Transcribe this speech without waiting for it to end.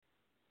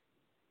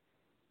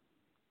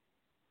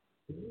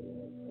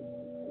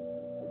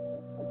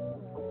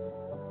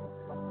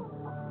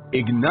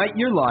Ignite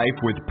your life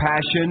with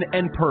passion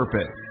and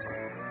purpose.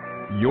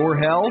 Your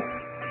health,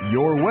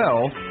 your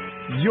wealth,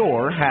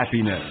 your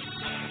happiness.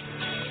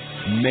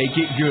 Make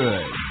it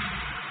good.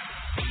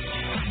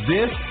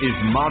 This is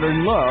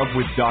Modern Love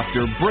with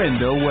Dr.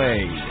 Brenda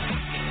Wade.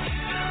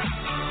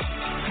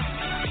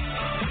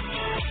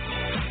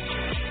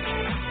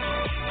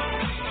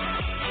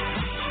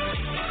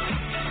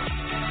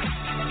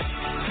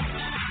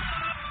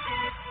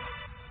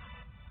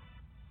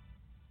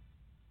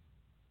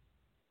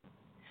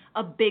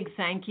 A big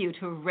thank you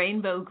to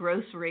Rainbow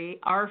Grocery,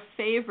 our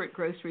favorite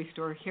grocery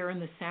store here in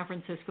the San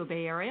Francisco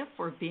Bay Area,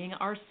 for being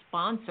our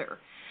sponsor,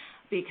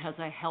 because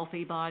a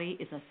healthy body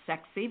is a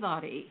sexy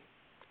body.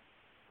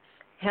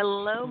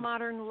 Hello,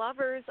 modern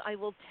lovers. I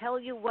will tell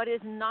you what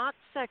is not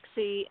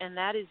sexy, and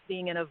that is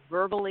being in a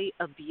verbally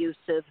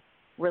abusive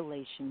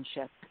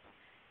relationship.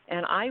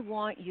 And I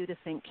want you to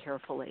think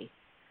carefully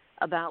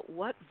about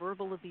what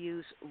verbal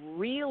abuse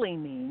really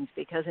means,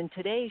 because in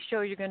today's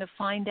show you're going to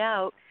find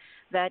out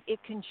that it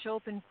can show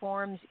up in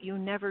forms you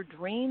never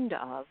dreamed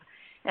of,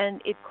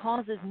 and it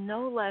causes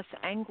no less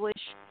anguish,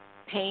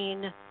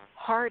 pain,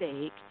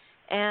 heartache,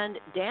 and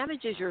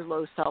damages your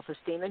low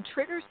self-esteem and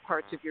triggers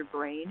parts of your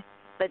brain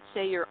that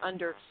say you're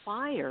under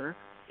fire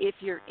if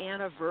you're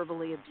in a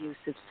verbally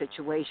abusive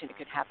situation. It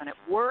can happen at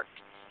work,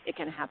 it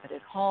can happen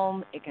at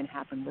home, it can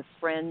happen with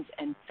friends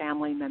and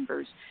family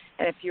members.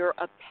 And if you're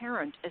a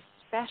parent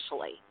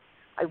especially,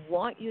 I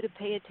want you to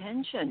pay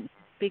attention,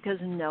 because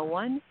no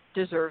one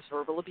deserves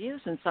verbal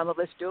abuse, and some of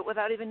us do it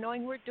without even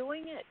knowing we're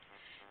doing it.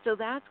 So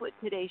that's what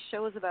today's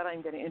show is about.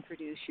 I'm going to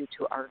introduce you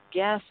to our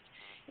guest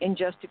in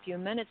just a few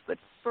minutes, but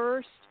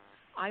first,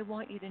 I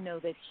want you to know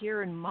that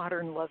here in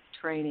Modern Love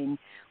Training,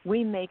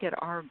 we make it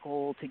our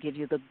goal to give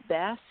you the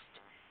best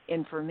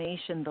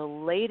information, the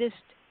latest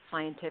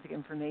scientific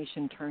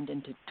information turned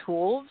into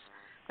tools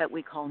that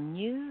we call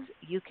news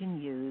you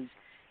can use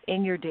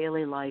in your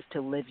daily life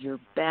to live your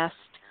best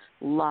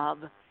love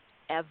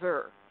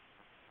ever.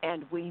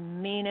 And we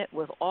mean it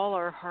with all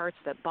our hearts,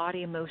 that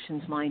body,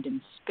 emotions, mind, and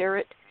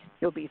spirit,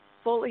 you'll be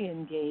fully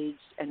engaged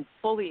and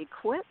fully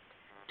equipped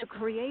to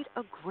create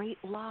a great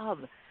love.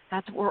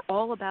 That's what we're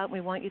all about.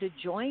 We want you to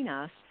join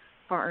us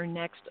for our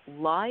next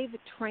live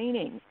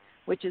training,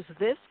 which is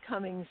this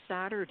coming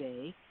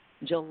Saturday,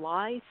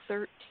 July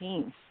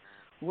 13th.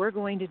 We're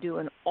going to do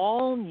an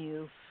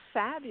all-new,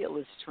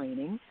 fabulous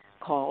training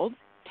called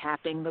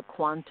Tapping the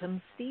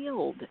Quantum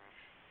Field,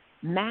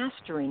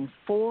 Mastering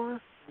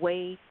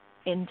Four-Way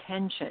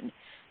Intention.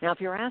 Now,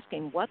 if you're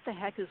asking what the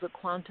heck is a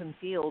quantum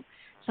field,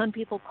 some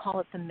people call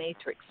it the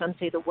matrix. Some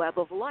say the web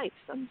of light.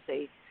 Some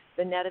say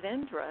the net of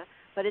Indra.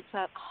 But it's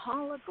that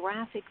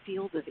holographic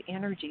field of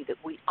energy that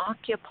we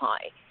occupy.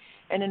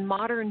 And in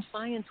modern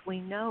science,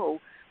 we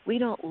know we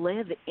don't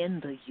live in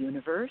the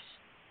universe.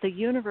 The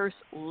universe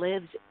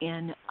lives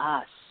in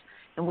us.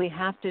 And we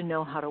have to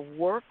know how to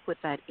work with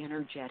that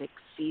energetic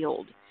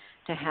field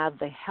to have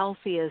the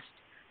healthiest,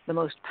 the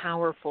most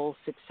powerful,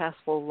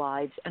 successful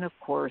lives, and of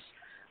course,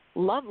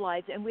 love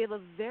lives. And we have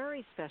a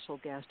very special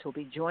guest who'll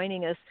be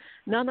joining us,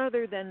 none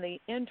other than the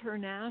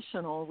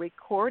international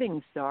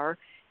recording star,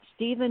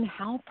 Stephen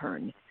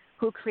Halpern,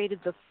 who created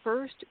the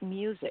first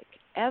music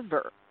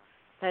ever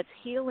that's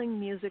healing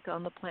music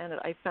on the planet.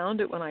 I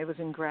found it when I was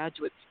in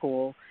graduate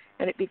school,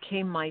 and it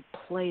became my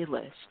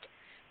playlist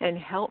and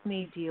helped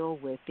me deal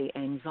with the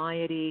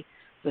anxiety,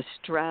 the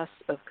stress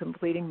of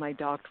completing my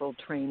doctoral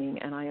training,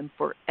 and I am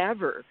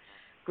forever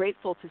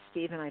grateful to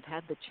Stephen. I've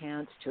had the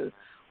chance to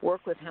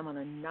work with him on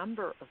a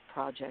number of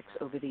projects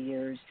over the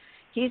years.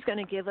 He's going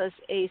to give us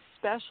a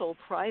special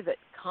private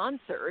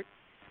concert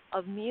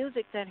of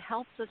music that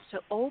helps us to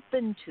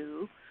open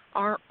to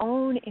our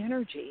own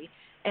energy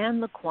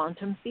and the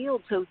quantum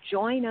field. So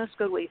join us.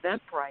 Go to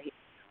Eventbrite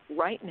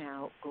right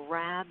now.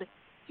 Grab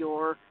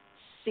your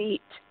seat.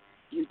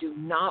 You do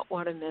not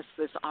want to miss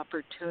this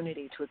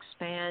opportunity to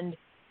expand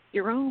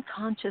your own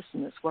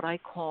consciousness, what I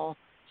call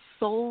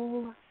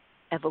soul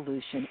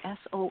evolution,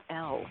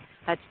 SOL.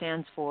 That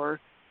stands for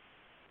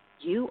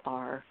you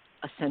are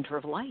a center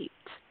of light.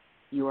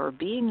 You are a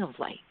being of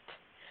light.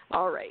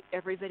 All right,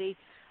 everybody,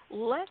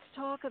 let's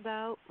talk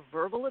about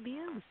verbal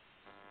abuse.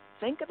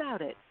 Think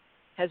about it.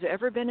 Has there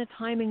ever been a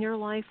time in your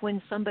life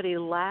when somebody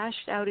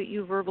lashed out at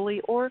you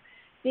verbally, or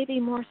maybe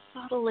more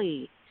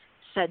subtly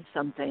said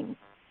something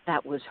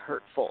that was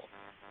hurtful?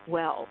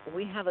 Well,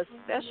 we have a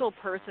special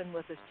person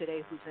with us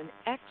today who's an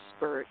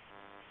expert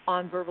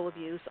on verbal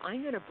abuse.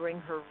 I'm going to bring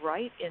her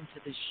right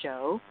into the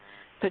show.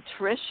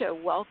 Patricia,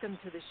 welcome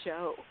to the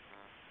show.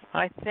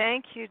 I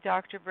thank you,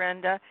 Dr.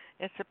 Brenda.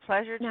 It's a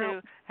pleasure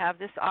to have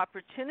this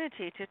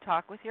opportunity to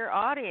talk with your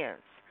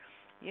audience,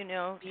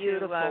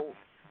 Beautiful.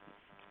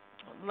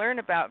 to learn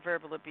about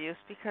verbal abuse,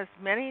 because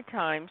many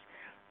times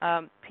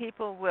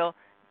people will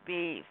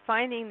be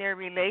finding their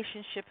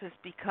relationship has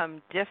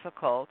become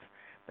difficult,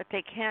 but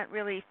they can't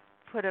really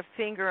put a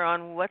finger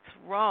on what's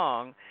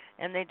wrong,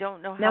 and they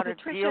don't know how to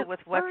deal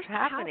with what's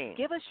happening.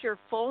 Give us your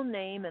full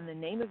name and the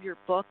name of your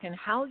book and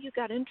how you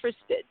got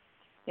interested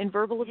in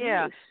verbal abuse.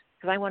 Yeah.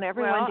 Because I want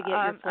everyone to get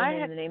your full name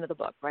had, and the name of the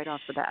book right off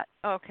the bat.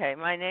 Okay,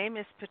 my name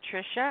is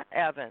Patricia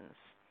Evans,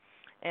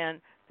 and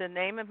the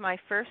name of my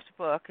first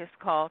book is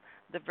called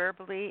The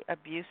Verbally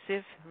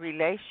Abusive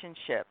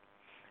Relationship,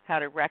 How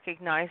to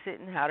Recognize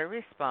It and How to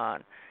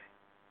Respond.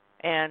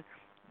 And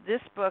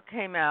this book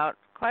came out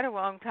quite a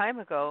long time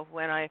ago.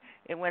 When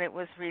it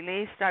was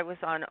released, I was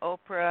on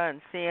Oprah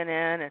and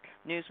CNN, and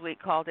Newsweek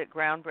called it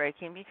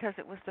groundbreaking because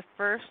it was the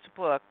first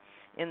book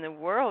in the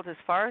world, as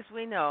far as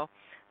we know,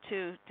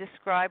 to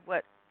describe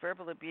what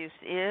verbal abuse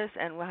is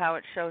and how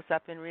it shows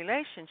up in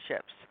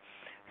relationships.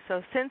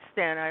 So since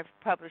then, I've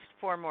published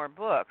 4 more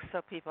books,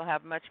 so people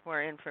have much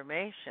more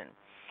information.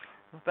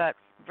 But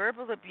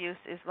verbal abuse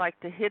is like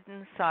the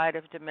hidden side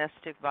of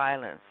domestic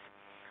violence.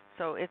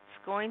 So it's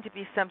going to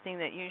be something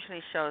that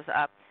usually shows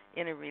up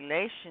in a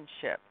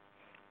relationship.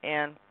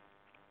 And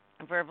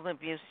verbal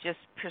abuse just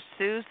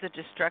pursues the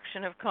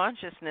destruction of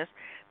consciousness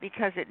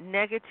because it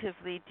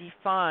negatively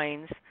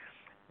defines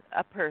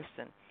a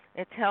person.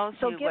 It tells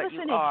you what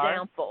you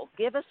are.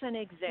 Give us an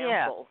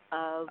example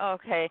of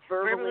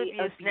verbal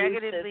abuse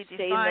negatively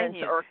defines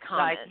you, or like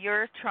comments.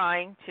 you're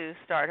trying to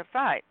start a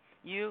fight.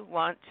 You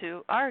want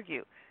to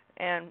argue.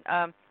 And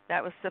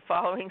that was the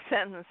following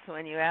sentence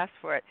when you asked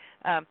for it.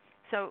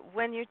 So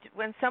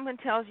when someone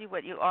tells you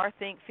what you are,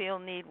 think, feel,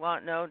 need,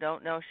 want, know,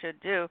 don't know, should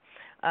do,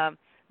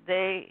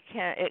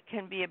 it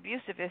can be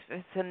abusive if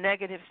it's a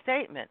negative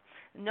statement.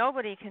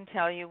 Nobody can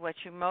tell you what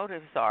your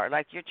motives are,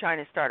 like you're trying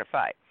to start a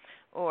fight,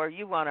 or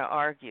you want to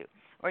argue,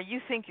 or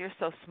you think you're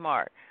so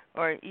smart,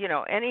 or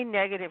any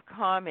negative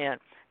comment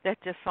that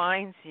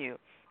defines you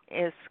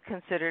is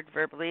considered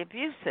verbally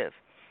abusive.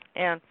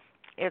 And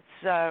it's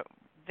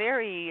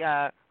very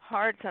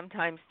hard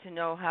sometimes to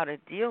know how to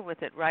deal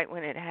with it right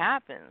when it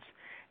happens,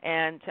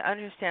 and to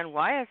understand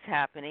why it's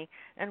happening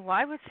and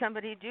why would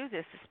somebody do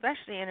this,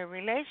 especially in a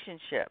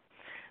relationship.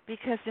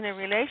 Because in a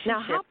relationship...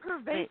 Now, how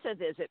pervasive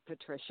is it,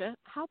 Patricia?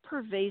 How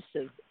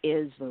pervasive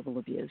is verbal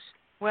abuse?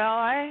 Well,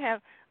 I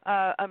have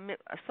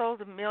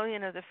sold 1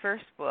 million of the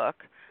first book,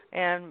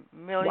 and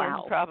millions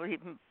probably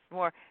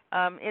more.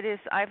 It is.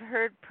 I've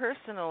heard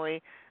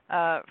personally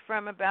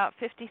from about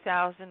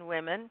 50,000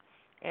 women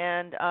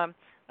and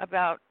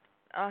about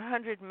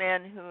 100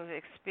 men who have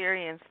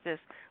experienced this,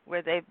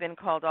 where they've been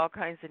called all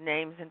kinds of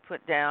names and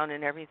put down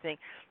and everything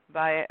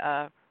by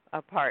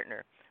a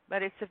partner.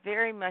 But it's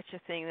very much a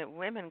thing that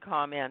women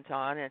comment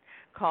on and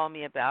call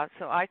me about.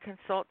 So I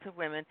consult to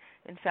women.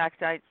 In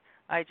fact,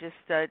 I just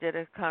did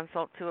a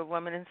consult to a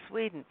woman in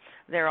Sweden.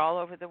 They're all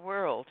over the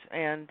world,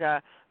 and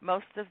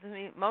mostly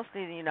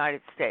the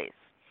United States.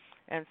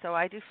 And so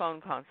I do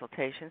phone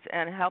consultations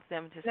and help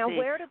them to see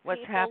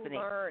what's happening.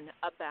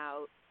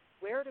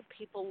 Where do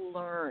people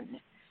learn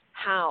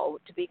how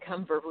to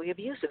become verbally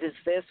abusive? Is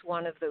this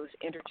one of those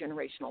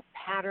intergenerational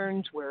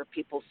patterns where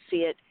people see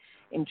it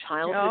in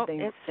childhood,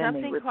 it's then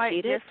something they repeat quite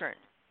it? different.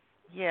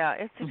 Yeah,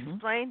 it's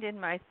explained in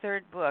my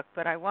 3rd book,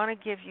 but I want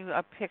to give you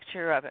a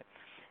picture of it.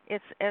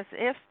 It's as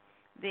if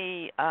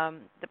the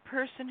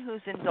person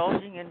who's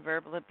indulging in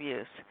verbal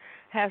abuse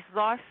has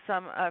lost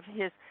some of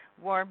his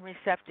warm,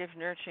 receptive,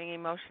 nurturing,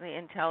 emotionally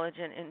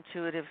intelligent,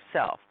 intuitive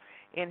self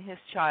in his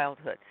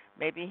childhood.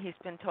 Maybe he's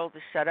been told to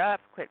shut up,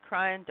 quit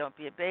crying, don't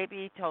be a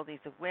baby, told he's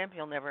a wimp,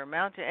 he'll never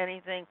amount to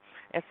anything,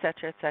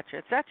 etc., etc.,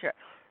 etc.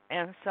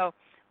 And so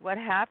what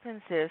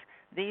happens is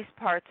these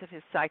parts of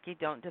his psyche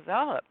don't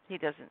develop. He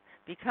doesn't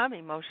become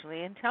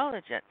emotionally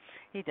intelligent.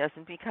 He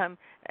doesn't become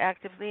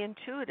actively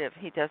intuitive.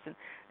 He doesn't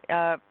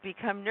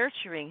become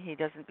nurturing. He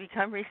doesn't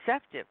become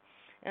receptive.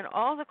 And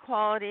all the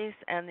qualities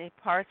and the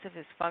parts of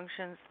his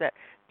functions that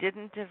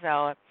didn't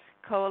develop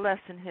coalesce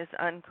in his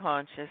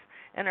unconscious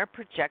and are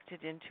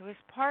projected into his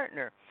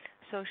partner.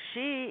 So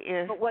she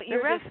is But what the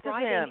you're rest of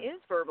describing him.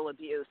 is verbal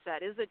abuse.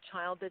 That is a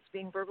child that's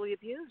being verbally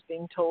abused,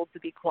 being told to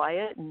be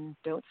quiet and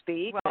don't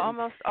speak. Well,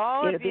 almost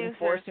all abusers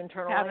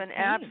have an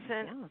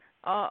absent.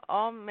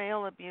 all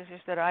male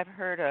abusers that I've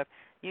heard of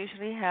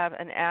usually have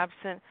an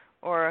absent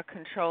or a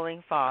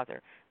controlling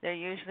father. They're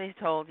usually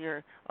told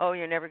you're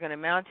never going to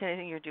amount to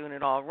anything, you're doing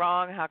it all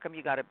wrong, how come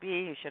you got a B,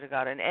 you should have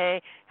got an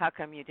A, how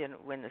come you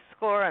didn't win the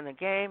score on the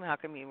game, how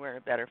come you weren't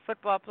a better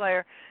football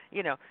player.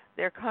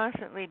 They're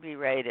constantly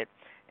berated.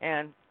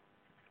 And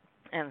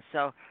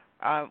so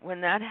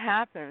when that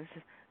happens,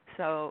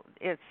 so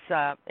it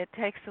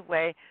takes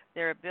away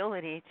their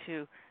ability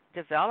to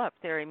develop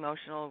their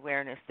emotional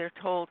awareness. They're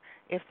told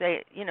if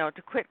they,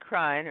 to quit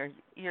crying or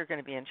you're going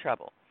to be in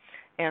trouble.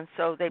 And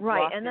so they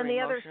block and their then the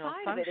other emotional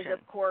side function. of it is,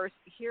 of course,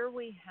 here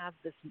we have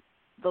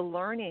the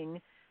learning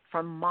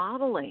from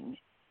modeling.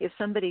 If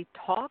somebody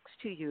talks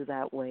to you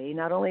that way,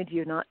 not only do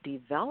you not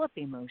develop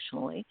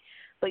emotionally,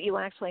 but you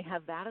actually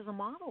have that as a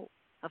model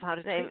of how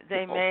to treat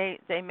people.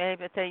 They may,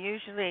 but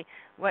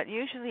what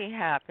usually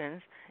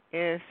happens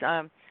is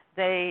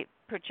they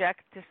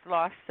project this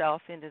lost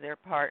self into their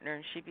partner,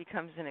 and she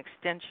becomes an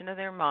extension of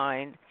their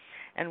mind.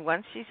 And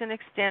once she's an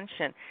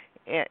extension,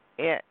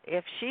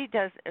 if she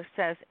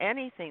says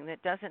anything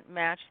that doesn't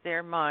match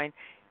their mind,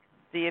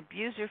 the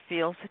abuser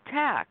feels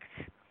attacked,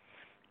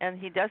 and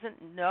he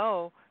doesn't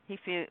know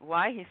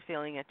why he's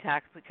feeling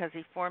attacked, because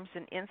he forms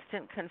an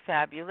instant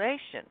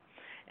confabulation,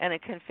 and a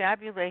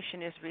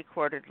confabulation is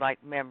recorded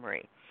like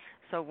memory.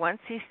 So once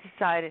he's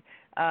decided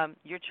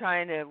you're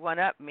trying to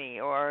one-up me,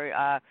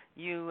 or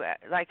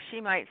like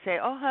she might say,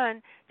 "Oh,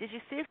 hon, did you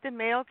see if the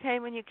mail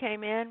came when you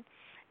came in?"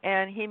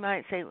 And he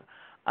might say,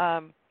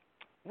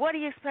 "What do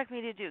you expect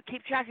me to do?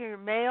 Keep track of your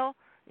mail?"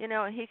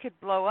 And he could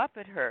blow up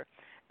at her,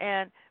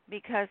 and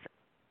because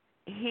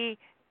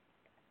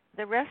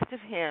the rest of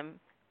him,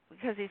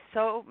 because he's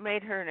so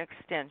made her an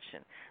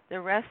extension, the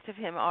rest of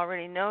him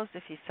already knows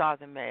if he saw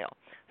the mail.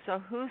 So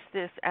who's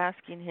this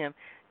asking him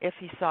if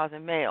he saw the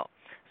mail?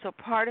 So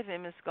part of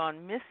him has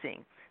gone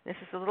missing. This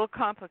is a little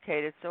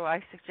complicated, so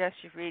I suggest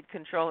you read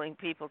Controlling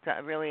People to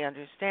really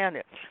understand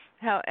it.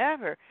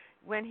 However,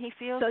 when he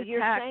feels attacked,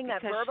 you're saying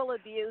that verbal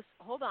abuse,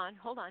 hold on.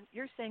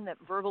 You're saying that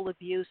verbal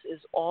abuse is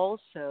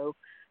also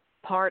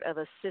part of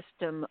a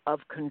system of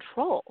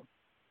control.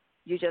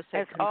 You just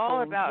said it's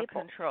all about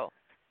people. Control.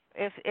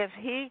 If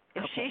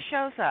she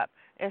shows up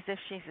as if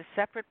she's a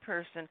separate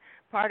person,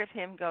 part of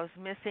him goes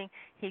missing.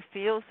 He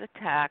feels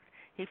attacked.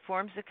 He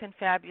forms a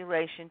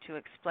confabulation to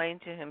explain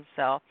to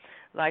himself,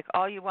 like,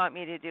 all you want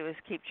me to do is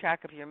keep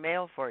track of your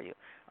mail for you.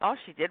 All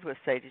she did was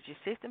say, "Did you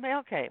see if the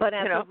mail came?" But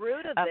at the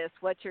root of this,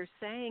 what you're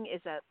saying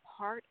is that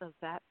part of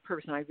that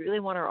person, I really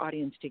want our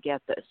audience to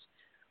get this.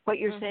 What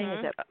you're saying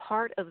is that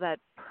part of that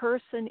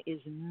person is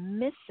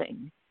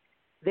missing.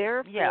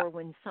 Therefore,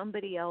 when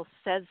somebody else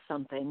says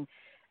something,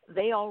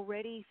 they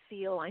already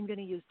feel, I'm going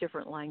to use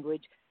different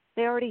language,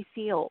 they already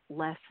feel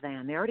less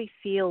than. They already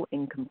feel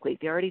incomplete.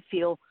 They already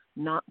feel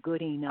not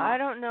good enough. I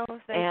don't know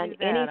if they and do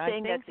that.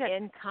 anything that's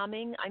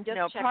incoming, I'm just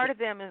checking. Part of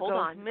them Hold goes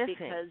on, missing.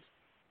 Because,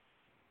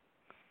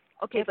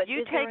 if but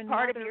you take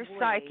part of your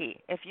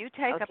psyche, if you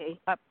take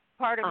a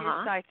part of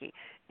your psyche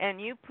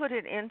and you put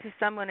it into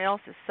someone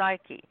else's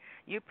psyche,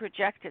 you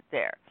project it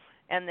there,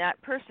 and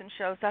that person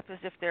shows up as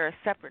if they're a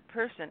separate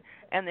person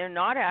and they're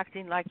not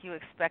acting like you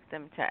expect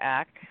them to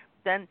act,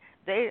 then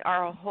they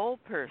are a whole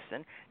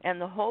person, and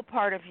the whole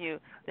part of you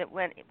that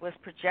was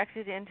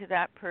projected into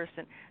that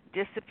person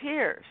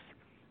disappears.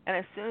 And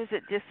as soon as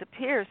it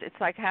disappears, it's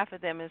like half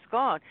of them is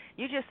gone.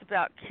 You just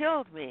about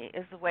killed me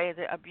is the way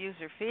the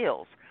abuser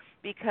feels,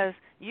 because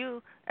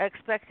you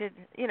expected,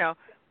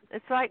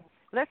 it's like,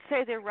 let's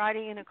say they're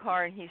riding in a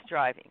car and he's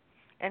driving,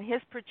 and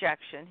his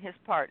projection, his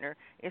partner,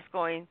 is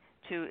going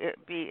to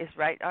is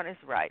right on his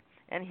right.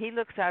 And he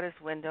looks out his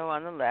window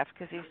on the left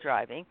because he's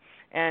driving,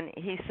 and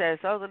he says,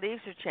 "Oh, the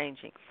leaves are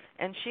changing."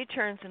 And she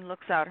turns and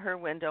looks out her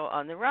window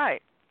on the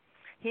right.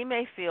 He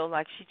may feel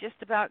like she just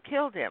about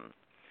killed him,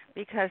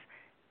 because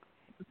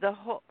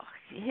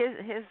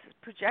his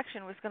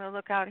projection was going to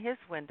look out his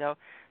window.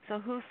 So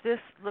who's this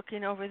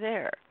looking over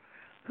there?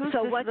 Who's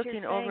so this what looking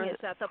you're saying over? Is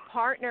that the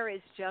partner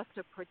is just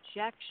a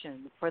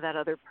projection for that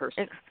other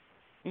person.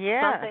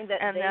 Something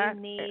that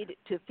they need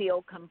to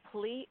feel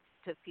complete,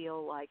 to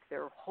feel like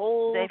they're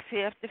whole. They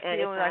have to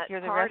feel like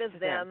you're the rest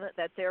of them.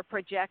 That they're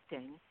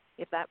projecting,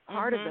 if that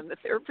part of them that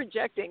they're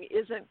projecting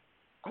isn't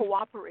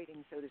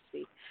cooperating, so to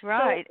speak.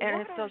 Right, so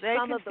and so they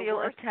can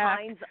feel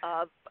attacked. Kinds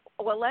of,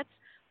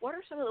 what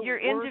are some of the your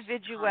worst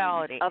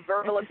individuality kinds of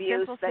verbal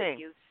abuse that thing.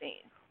 you've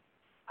seen?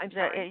 I'm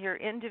sorry. Your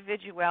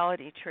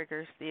individuality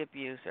triggers the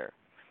abuser.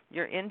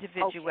 Your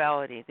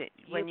individuality, that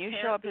when you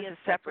show up as a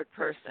separate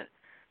person,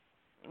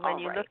 when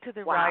you look to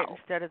the right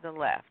instead of the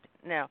left.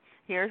 Now,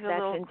 here's a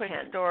little quick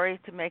story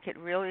to make it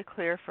really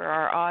clear for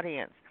our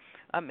audience.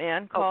 A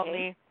man called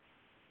me,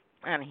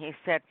 and he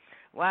said,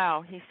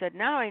 "Wow," he said,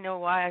 "now I know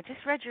why. I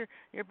just read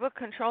your book,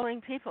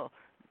 Controlling People.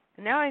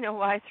 Now I know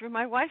why I threw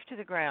my wife to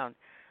the ground."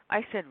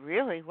 I said,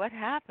 "Really? What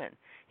happened?"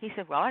 He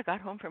said, "Well, I got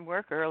home from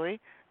work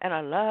early, and I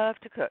love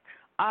to cook.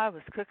 I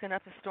was cooking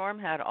up a storm,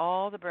 had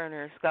all the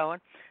burners going.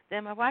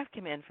 Then my wife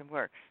came in from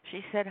work.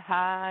 She said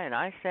hi, and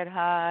I said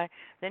hi.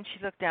 Then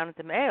she looked down at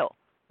the mail,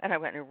 and I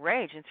went in a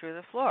rage and threw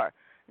the floor.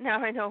 Now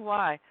I know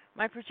why.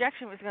 My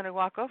projection was going to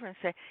walk over and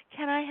say,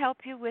 'Can I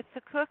help you with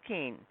the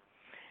cooking?'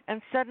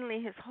 And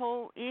suddenly his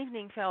whole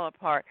evening fell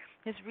apart.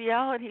 His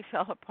reality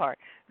fell apart.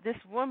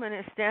 This woman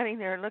is standing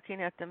there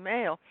looking at the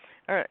mail,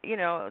 or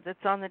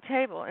that's on the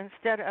table,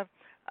 instead of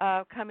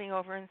coming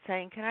over and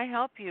saying, 'Can I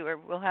help you?' or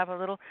 'We'll have a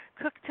little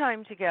cook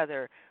time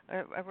together,'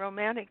 or a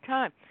romantic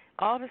time.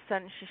 All of a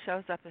sudden she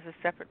shows up as a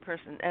separate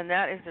person, and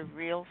that is a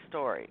real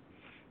story.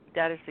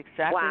 That is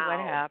exactly what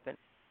happened.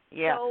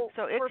 Yeah.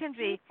 So it can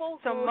be.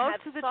 So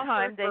most of the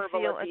time they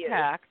feel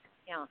attacked.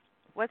 Yeah.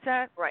 What's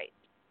that? Right.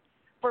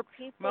 For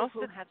people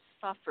who have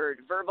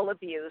suffered verbal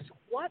abuse,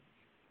 what's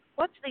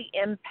the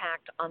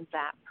impact on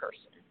that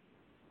person?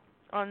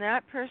 On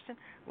that person,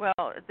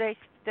 well,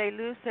 they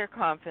lose their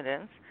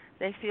confidence.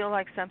 They feel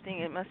like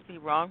it must be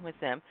wrong with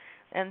them,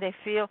 and they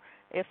feel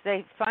if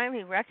they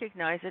finally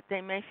recognize it,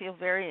 they may feel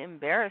very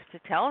embarrassed to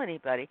tell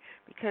anybody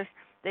because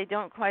they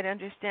don't quite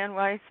understand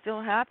why it's still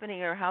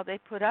happening or how they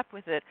put up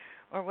with it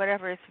or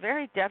whatever. It's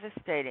very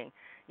devastating.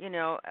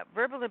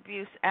 Verbal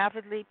abuse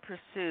avidly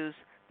pursues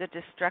the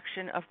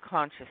destruction of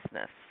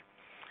consciousness.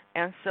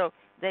 And so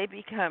they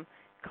become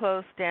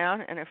closed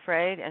down and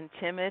afraid and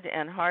timid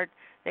and hard.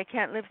 They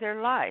can't live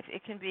their life.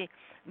 It can be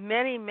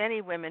many,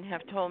 many women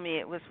have told me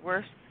it was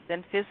worse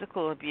than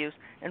physical abuse.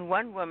 And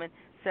one woman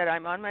said,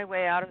 I'm on my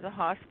way out of the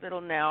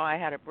hospital now. I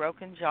had a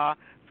broken jaw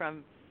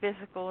from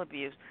physical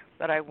abuse,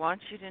 but I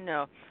want you to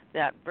know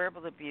that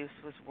verbal abuse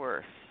was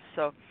worse.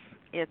 So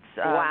it's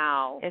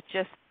wow. It's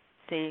just,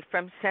 see,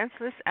 from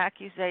senseless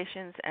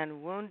accusations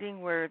and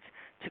wounding words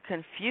to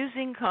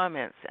confusing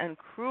comments and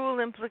cruel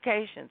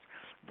implications,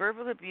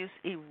 verbal abuse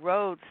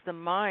erodes the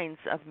minds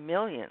of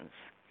millions.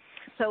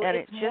 So and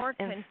it's more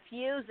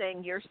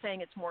confusing. You're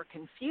saying it's more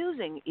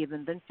confusing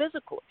even than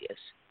physical abuse.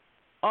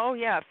 Oh,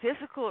 yeah,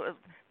 physical.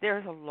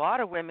 There's a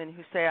lot of women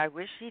who say, I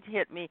wish he'd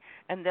hit me,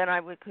 and then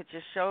could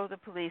just show the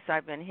police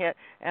I've been hit,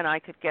 and I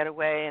could get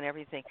away and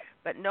everything.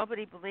 But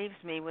nobody believes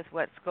me with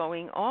what's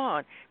going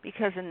on,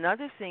 because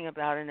another thing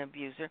about an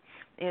abuser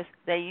is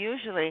they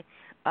usually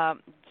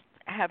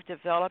have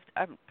developed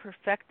a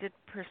perfected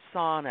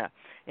persona.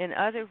 In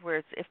other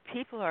words, if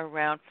people are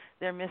around,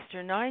 they're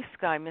Mr. Nice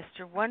Guy,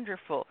 Mr.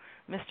 Wonderful,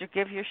 Mr.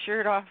 Give your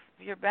shirt off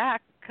your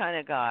back kind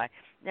of guy.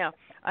 Now,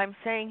 I'm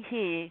saying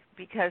he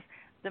because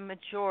the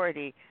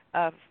majority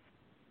of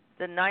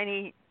the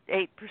 98%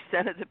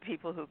 of the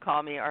people who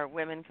call me are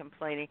women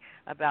complaining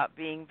about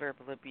being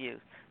verbal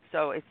abused.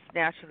 So it's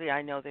naturally,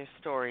 I know their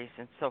stories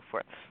and so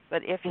forth.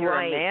 But if you're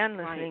a man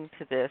listening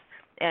to this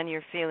and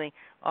you're feeling,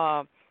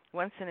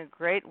 once in a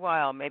great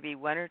while, maybe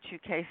one or two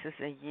cases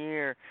a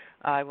year,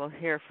 I will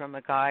hear from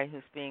a guy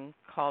who's being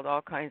called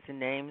all kinds of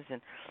names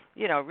and,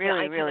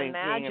 really, really being abused.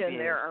 I can imagine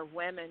there are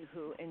women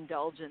who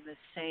indulge in the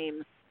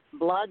same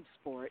blood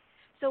sport.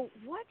 So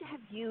what have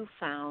you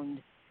found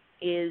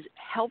is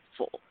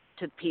helpful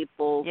to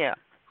people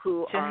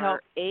who are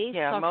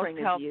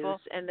suffering abuse?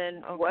 And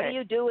then what do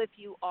you do if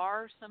you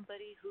are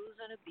somebody who's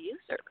an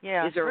abuser?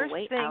 Yeah, is there first a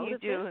way thing out you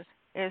of do this?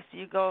 is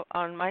you go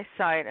on my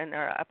site, and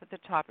up at the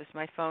top is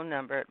my phone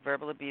number at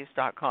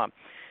verbalabuse.com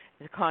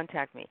to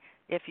contact me.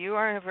 If you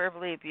are in a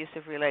verbally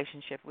abusive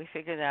relationship, we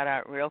figure that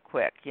out real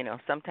quick.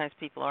 Sometimes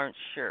people aren't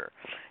sure.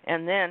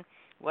 And then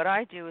what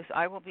I do is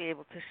I will be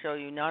able to show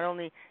you not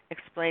only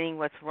explaining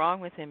what's wrong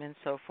with him and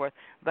so forth,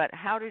 but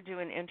how to do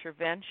an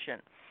intervention.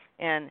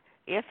 And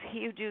if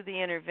you do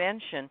the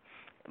intervention,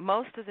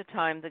 most of the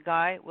time the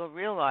guy will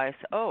realize,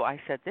 oh, I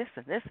said this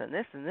and this and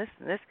this and this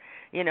and this,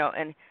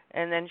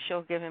 and then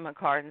she'll give him a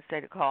card and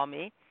say to call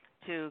me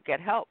to get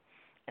help.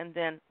 And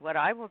then what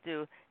I will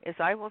do is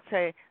I will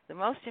say the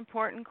most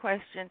important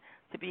question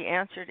to be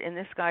answered in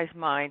this guy's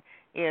mind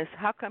is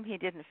how come he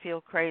didn't feel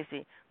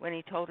crazy when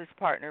he told his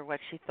partner what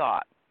she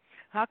thought?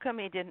 How come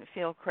he didn't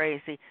feel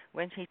crazy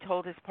when he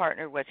told his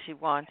partner what she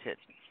wanted,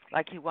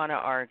 like he want to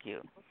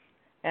argue?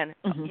 And,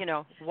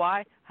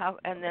 why, how,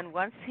 and then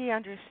once he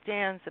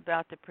understands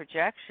about the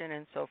projection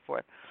and so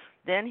forth,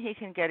 then he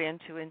can get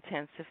into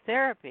intensive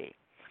therapy.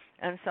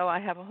 And so I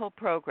have a whole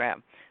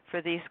program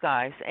for these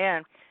guys.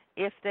 And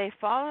if they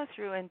follow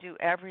through and do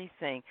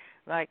everything,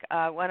 like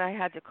when I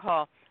had to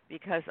call,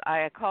 because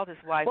I called his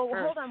wife first.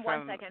 Well, hold on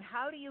one second.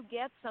 How do you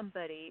get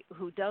somebody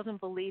who doesn't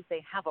believe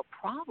they have a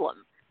problem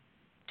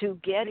to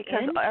get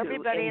into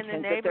everybody in the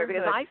neighborhood?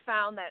 Because I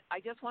found that, I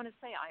just want to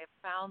say, I have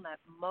found that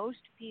most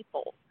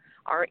people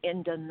are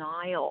in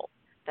denial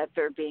that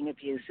they're being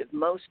abusive.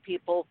 Most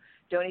people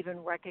don't even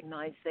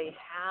recognize they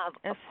have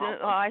a problem.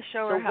 Well, I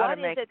show her how to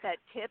make. What is it that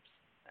tips?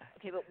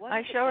 Okay, but what?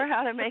 I show her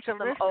how to make a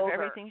list of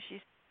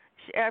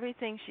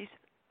everything she's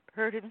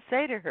heard him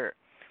say to her.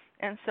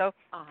 And so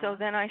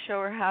then I show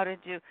her how to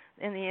do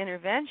in the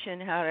intervention,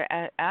 how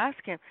to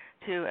ask him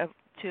to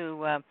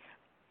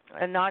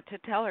not to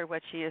tell her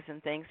what she is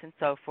and things and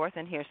so forth.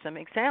 And here's some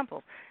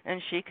examples.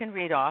 And she can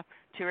read off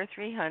 200 or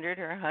 300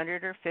 or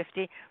 100 or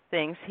 50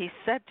 things he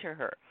said to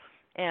her.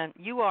 And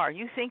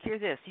you think you're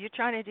this, you're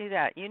trying to do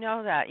that, you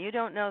know that, you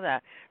don't know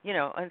that,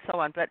 and so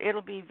on. But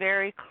it'll be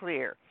very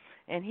clear.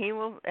 And he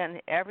will,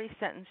 and every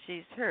sentence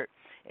she's heard.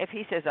 If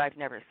he says, I've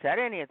never said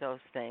any of those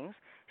things,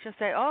 she'll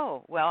say,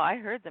 oh, well, I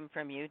heard them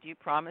from you. Do you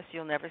promise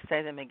you'll never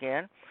say them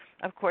again?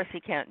 Of course, he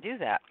can't do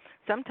that.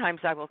 Sometimes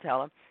I will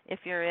tell him, if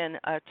you're in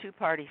a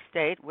two-party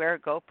state, wear a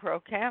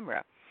GoPro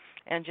camera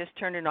and just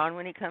turn it on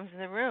when he comes in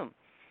the room,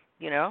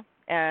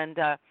 And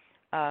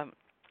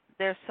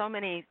there's so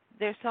many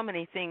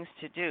things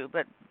to do.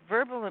 But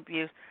verbal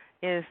abuse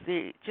is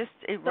just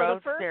erodes their... So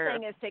the first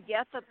thing is to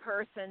get the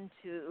person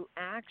to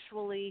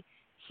actually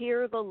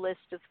hear the list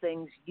of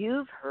things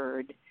you've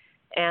heard,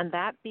 and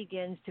that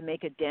begins to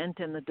make a dent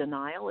in the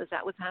denial. Is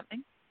that what's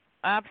happening?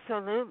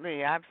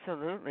 Absolutely,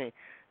 absolutely.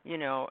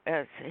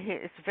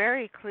 It's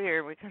very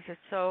clear because it's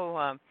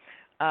so.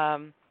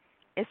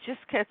 It just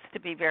gets to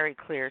be very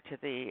clear to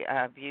the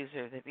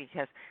abuser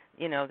because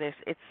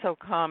it's so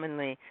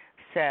commonly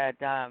said.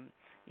 And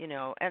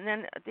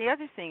then the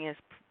other thing is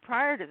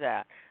prior to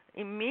that,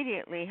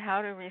 immediately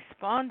how to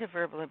respond to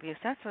verbal abuse.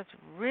 That's what's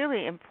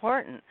really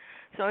important.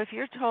 So if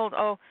you're told,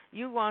 oh,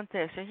 you want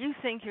this, or you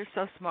think you're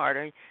so smart,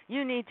 or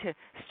you need to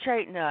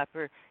straighten up,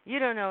 or you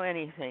don't know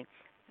anything,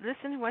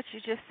 listen to what you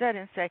just said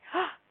and say,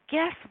 oh,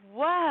 guess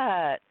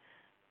what?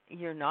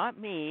 You're not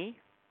me,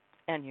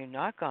 and you're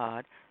not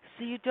God,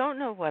 so you don't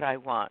know what I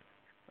want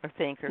or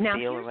think or now,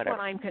 feel or here's whatever.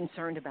 what I'm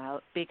concerned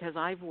about, because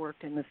I've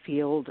worked in the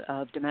field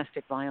of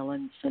domestic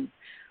violence and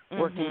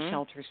worked in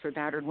shelters for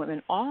battered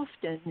women.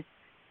 Often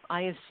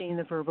I have seen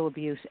the verbal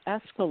abuse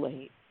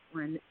escalate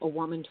when a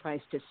woman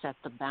tries to set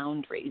the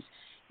boundaries.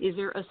 Is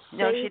there a safe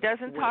No, she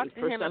doesn't way talk to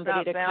for him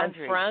somebody about to boundaries.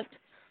 confront?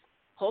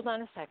 Hold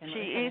on a second. Let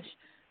me finish.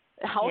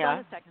 Hold on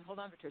a second. Hold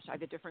on, Patricia. I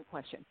have a different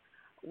question.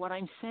 What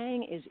I'm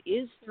saying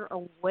is there a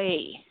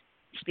way?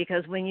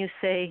 Because when you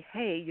say,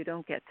 hey, you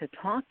don't get to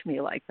talk to me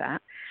like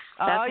that.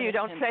 Oh, you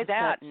don't say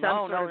that.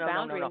 No.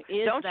 Don't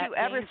You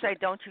ever say,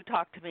 don't you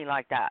talk to me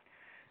like that.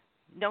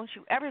 Don't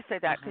you ever say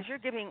that, because you're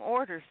giving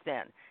orders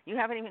then. You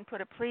haven't even put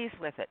a please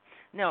with it.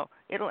 No,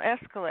 it'll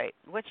escalate.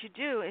 What you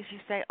do is you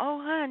say, oh,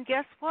 hon,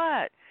 guess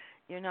what?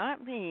 You're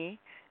not me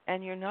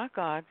and you're not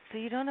God, so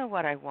you don't know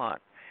what I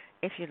want.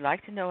 If you'd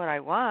like to know what I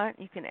want,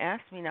 you can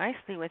ask me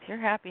nicely with your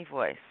happy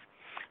voice.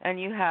 And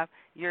you have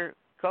your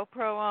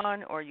GoPro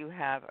on or you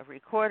have a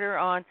recorder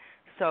on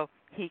so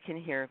he can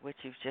hear what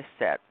you've just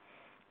said.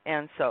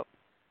 And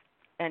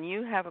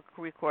you have a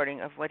recording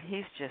of what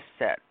he's just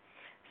said.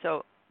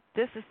 So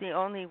this is the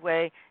only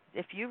way.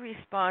 If you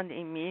respond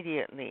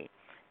immediately,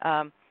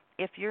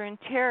 if you're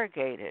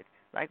interrogated,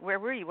 like, where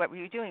were you? What were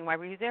you doing? Why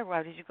were you there?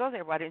 Why did you go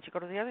there? Why didn't you go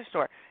to the other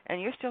store?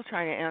 And you're still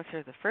trying to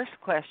answer the first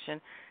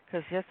question,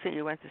 because let's say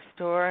you went to the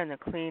store and the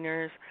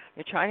cleaners.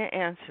 You're trying to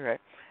answer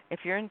it. If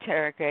you're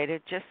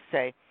interrogated, just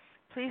say,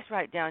 please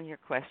write down your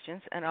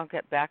questions and I'll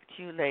get back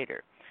to you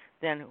later.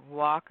 Then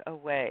walk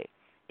away.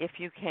 If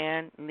you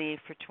can, leave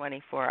for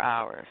 24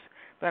 hours.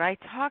 But I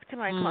talk to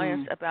my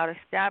clients about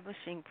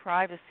establishing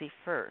privacy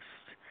first.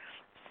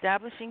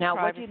 Now,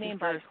 what do you mean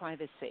by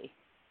privacy?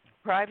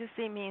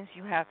 Privacy means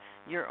you have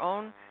your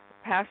own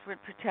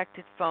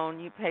password-protected phone.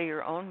 You pay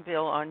your own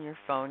bill on your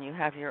phone. You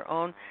have your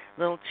own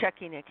little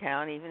checking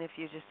account, even if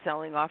you're just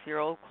selling off your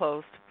old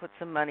clothes to put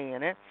some money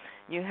in it.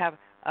 You have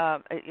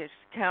your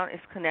account is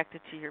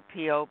connected to your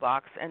P.O.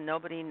 box, and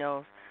nobody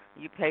knows.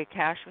 You pay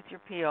cash with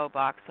your P.O.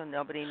 box, so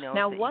nobody knows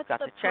that you've got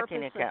the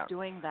checking account. Now, what's the purpose of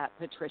doing that,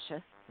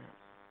 Patricia?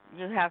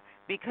 You have,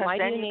 because Why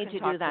then do you you need can to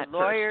talk do that to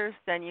lawyers,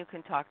 then you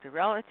can talk to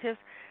relatives,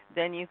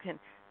 then you can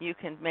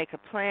make a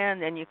plan,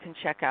 then you can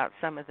check out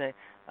some of the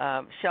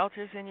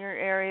shelters in your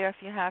area if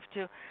you have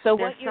to. So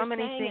There's what you're so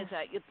saying is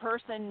that the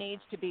person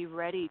needs to be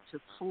ready to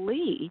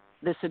flee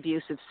this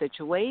abusive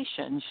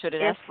situation should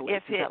it escalate.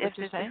 Is that what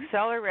you're saying? If it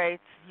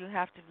accelerates, you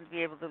have to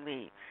be able to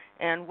leave.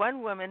 And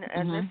one woman,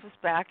 and this was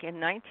back in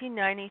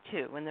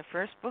 1992 when the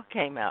first book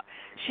came out,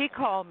 she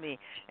called me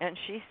and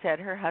she said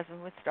her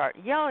husband would start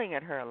yelling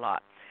at her a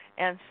lot.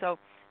 And so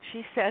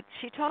she said,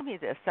 she told me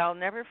this, I'll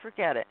never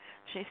forget it.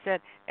 She said,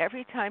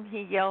 every time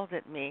he yelled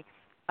at me,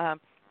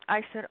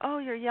 I said, oh,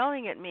 you're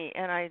yelling at me,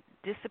 and I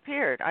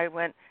disappeared. I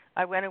went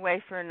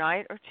away for a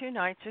night or 2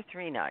 nights or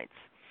 3 nights.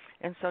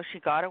 And so she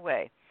got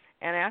away.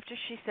 And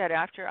she said,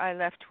 after I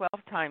left 12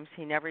 times,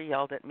 he never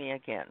yelled at me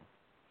again.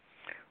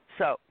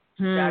 So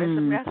that is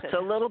a method.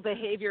 So a little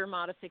behavior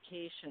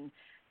modification.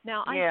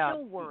 Now, I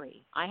still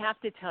worry. I have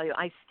to tell you,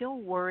 I still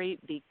worry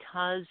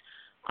because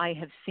I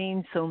have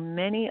seen so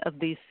many of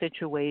these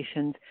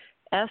situations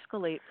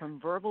escalate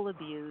from verbal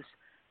abuse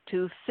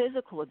to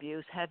physical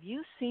abuse. Have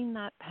you seen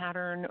that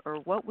pattern, or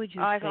what would you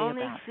say about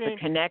the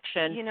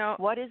connection?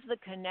 What is the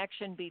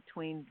connection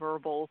between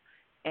verbal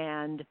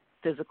and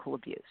physical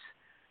abuse?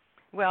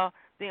 Well,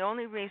 the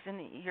only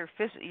reason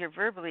you're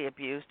verbally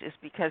abused is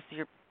because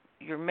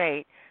your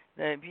mate,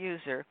 the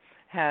abuser,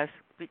 has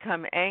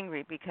become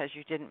angry because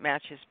you didn't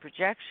match his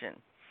projection.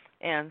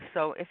 And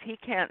so if he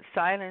can't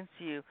silence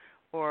you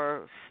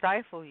or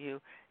stifle you,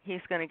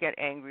 he's going to get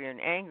angrier and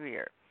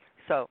angrier.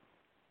 So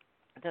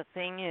the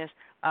thing is,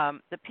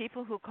 the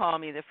people who call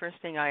me, the first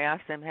thing I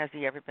ask them, has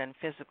he ever been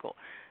physical?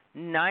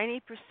 90%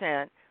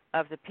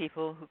 of the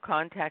people who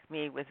contact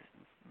me with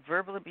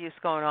verbal abuse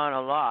going on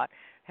a lot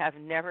have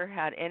never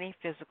had any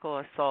physical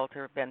assault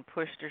or been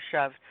pushed or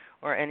shoved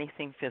or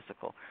anything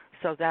physical.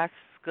 So that's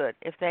good.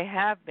 If they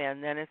have been,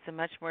 then it's a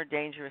much more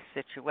dangerous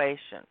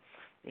situation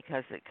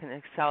because it can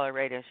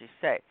accelerate, as you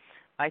say.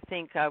 I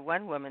think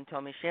one woman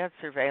told me she had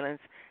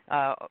surveillance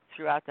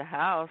throughout the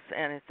house,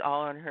 and it's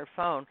all on her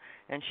phone,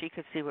 and she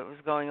could see what was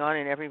going on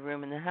in every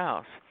room in the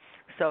house.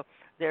 So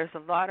there's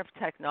a lot of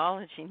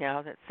technology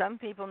now that some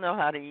people know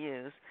how to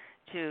use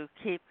to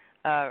keep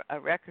a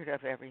record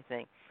of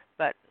everything.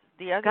 But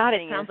the other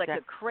thing it sounds like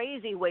a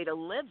crazy way to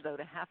live, though,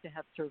 to have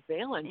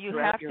surveillance you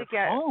throughout have your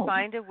to home.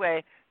 Find a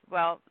way.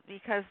 Well,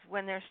 because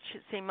when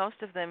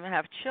most of them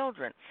have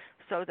children,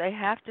 so they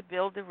have to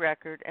build a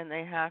record, and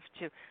they have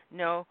to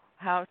know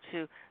how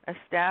to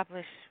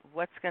establish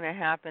what's going to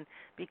happen,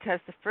 because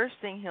the first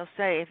thing he'll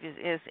say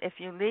is if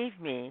you leave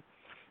me,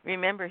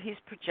 remember, he's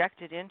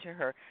projected into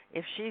her.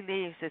 If she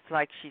leaves, it's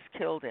like she's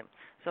killed him.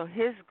 So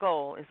his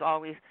goal is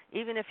always,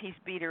 even if he's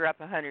beat her up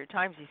 100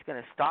 times, he's going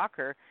to stalk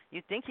her.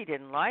 You'd think he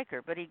didn't like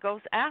her, but he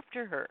goes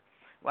after her.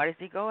 Why does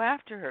he go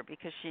after her?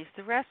 Because she's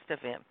the rest of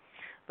him.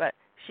 But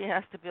she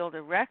has to build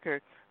a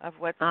record of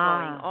what's going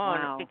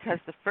on, because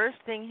the first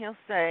thing he'll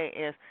say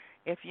is,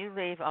 if you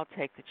leave, I'll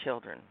take the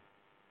children.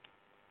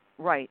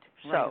 Right,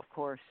 So, of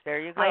course.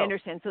 there you go. I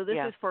understand. So this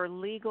Yeah. is for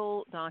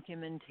legal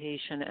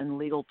documentation and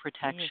legal Yeah.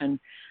 protection,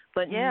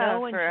 but Yeah, no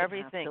one for should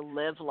everything. have to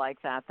live like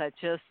that. That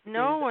just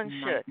No is one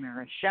should.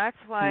 nightmarish. That's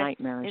why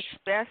Nightmarish.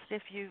 it's best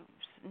if you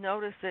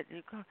notice that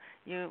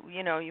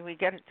we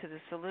get it to the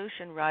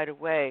solution right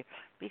away,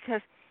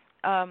 because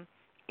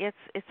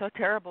it's a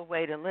terrible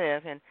way to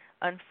live, and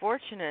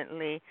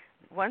unfortunately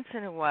once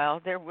in a while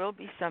there will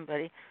be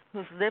somebody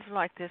who's lived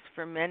like this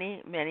for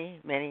many,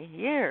 many, many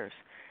years.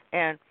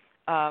 And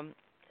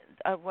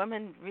a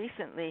woman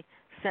recently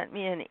sent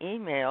me an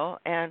email,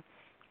 and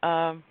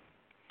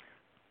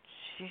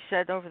she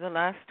said over the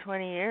last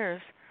 20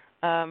 years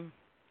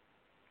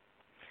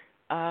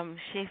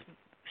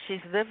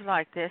she's lived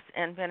like this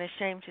and been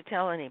ashamed to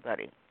tell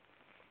anybody.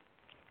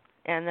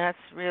 And that's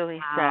really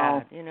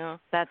Wow. sad.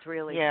 That's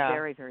really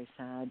very, very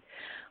sad.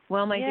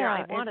 Well, my dear,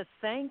 I want to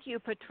thank you,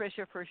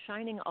 Patricia, for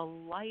shining a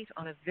light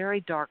on a very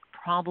dark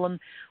problem.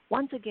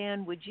 Once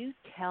again, would you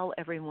tell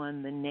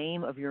everyone the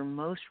name of your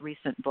most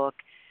recent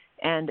book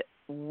and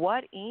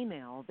what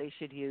email they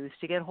should use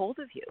to get hold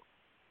of you?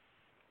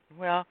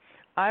 Well,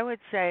 I would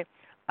say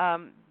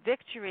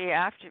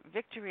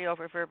victory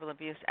over verbal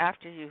abuse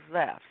after you've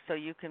left, so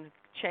you can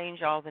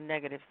change all the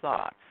negative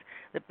thoughts.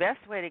 The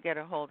best way to get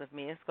a hold of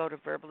me is go to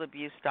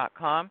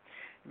verbalabuse.com.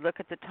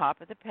 Look at the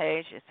top of the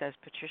page. It says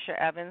Patricia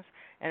Evans,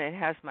 and it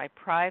has my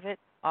private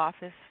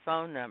office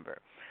phone number.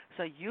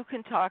 So you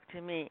can talk to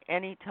me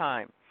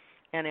anytime.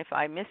 And if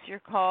I miss your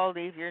call,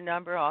 leave your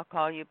number, I'll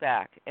call you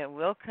back. And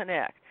we'll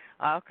connect.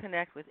 I'll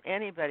connect with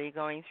anybody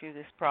going through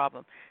this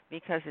problem,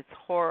 because it's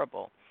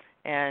horrible.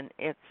 And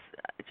it's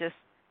just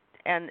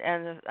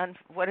and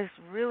what is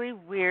really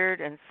weird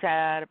and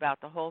sad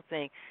about the whole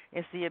thing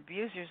is the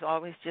abusers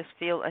always just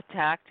feel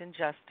attacked and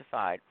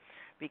justified,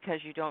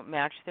 because you don't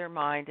match their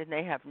mind, and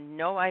they have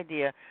no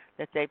idea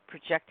that they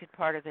projected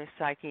part of their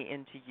psyche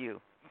into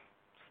you.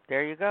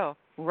 There you go.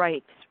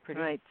 Right.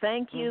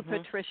 Thank you,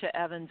 Patricia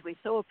Evans. We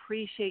so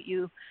appreciate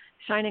you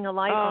shining a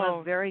light on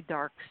a very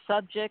dark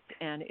subject,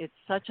 and it's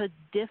such a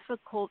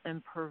difficult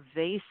and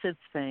pervasive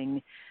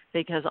thing,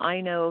 because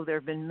I know there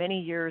have been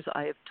many years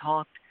I have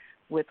talked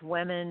with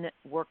women,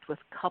 worked with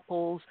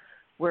couples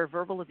where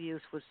verbal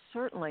abuse was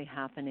certainly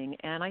happening,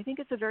 and I think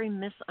it's a very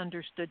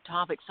misunderstood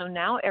topic. So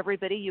now,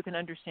 everybody, you can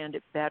understand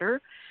it better.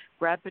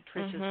 Grab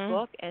Patricia's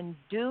book and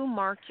do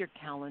mark your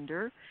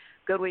calendar.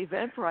 Go to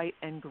Eventbrite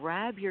and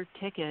grab your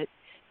ticket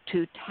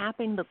to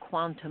Tapping the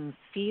Quantum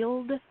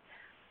Field,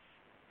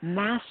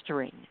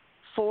 Mastering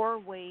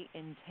 4-Way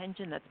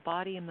Intention. That's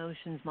body,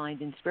 emotions,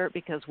 mind, and spirit,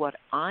 because what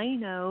I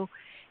know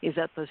is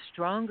that the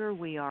stronger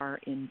we are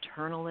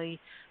internally,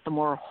 the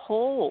more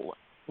whole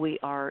we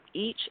are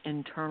each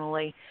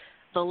internally,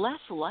 the less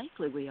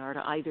likely we are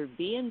to either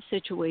be in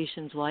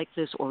situations like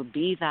this or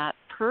be that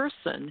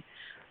person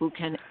who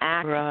can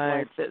act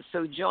like this.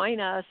 So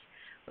join us.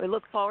 We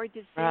look forward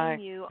to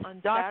seeing you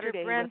on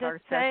Saturday with our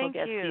special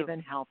guest,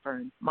 Stephen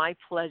Halpern. My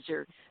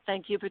pleasure.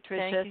 Thank you,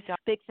 Patricia. Thank you,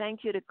 Big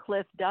thank you to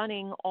Cliff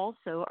Dunning,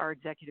 also our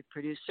executive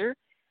producer,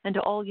 and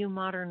to all you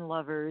modern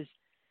lovers.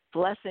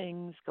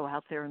 Blessings. Go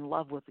out there and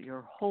love with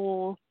your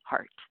whole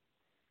heart.